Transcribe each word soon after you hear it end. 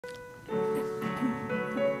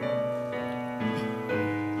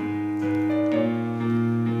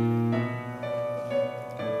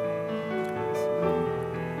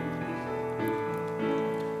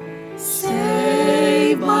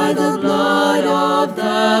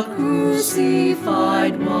the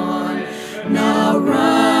crucified one, now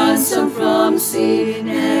ransomed from sin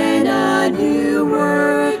and a new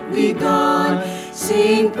work begun.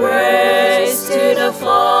 Sing praise to the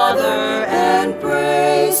Father and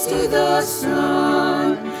praise to the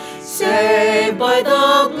Son, saved by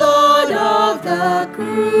the blood of the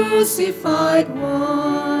crucified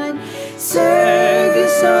one. Savior,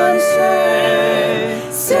 Son,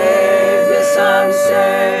 save, Savior, Son,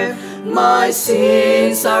 save. My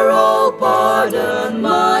sins are all pardoned,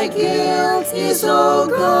 my guilt is all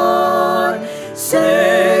gone.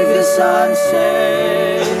 Savior, Son,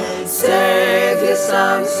 save, Savior,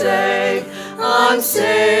 Son, save. I'm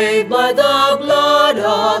saved by the blood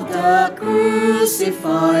of the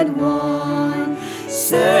crucified one.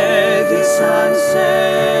 Savior, Son,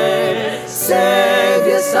 save,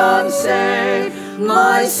 Savior, Son, save.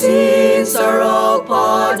 My sins are all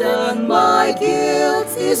pardoned, my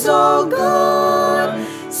guilt is all gone.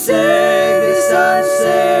 Savior, Son,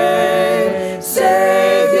 save,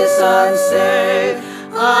 Savior, Son, save.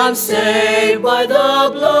 I'm saved by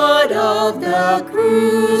the blood of the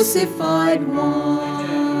crucified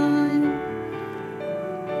one.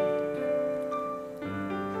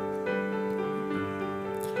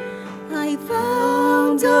 I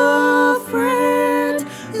found a friend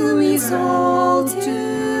who is all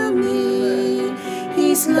to me.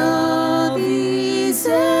 His love is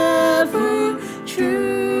ever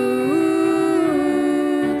true.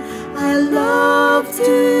 I love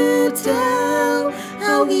to tell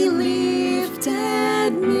how he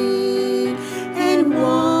lifted me and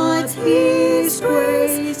what his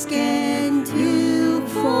grace can do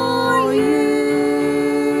for you.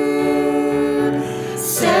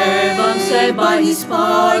 Saved, I'm saved by his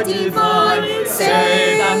power divine.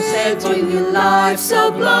 Saved, I'm saved to new life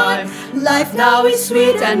sublime. Life now is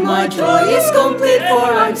sweet and my joy is complete,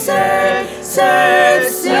 for I'm saved,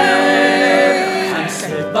 saved, saved. I'm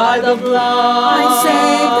saved by the blood. I'm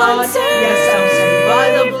saved, I'm saved. Yes, I'm saved by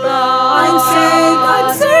the blood. I'm saved, I'm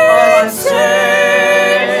saved, I'm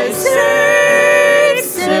saved, saved,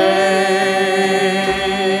 saved.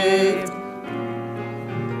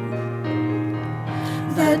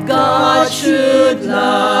 That God should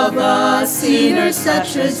love a sinner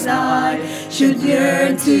such as I, should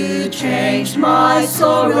yearn to change my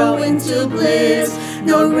sorrow into bliss.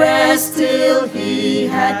 No rest till he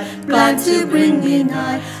had planned to bring me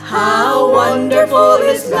nigh. How wonderful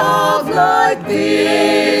is love like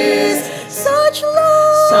this! Such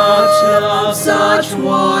love, Such love, such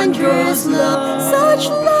wondrous love, such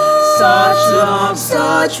love, such love,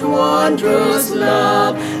 such wondrous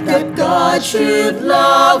love, that God should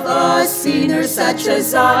love a sinner such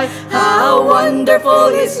as I. How wonderful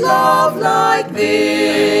is love like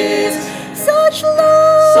this! Such love,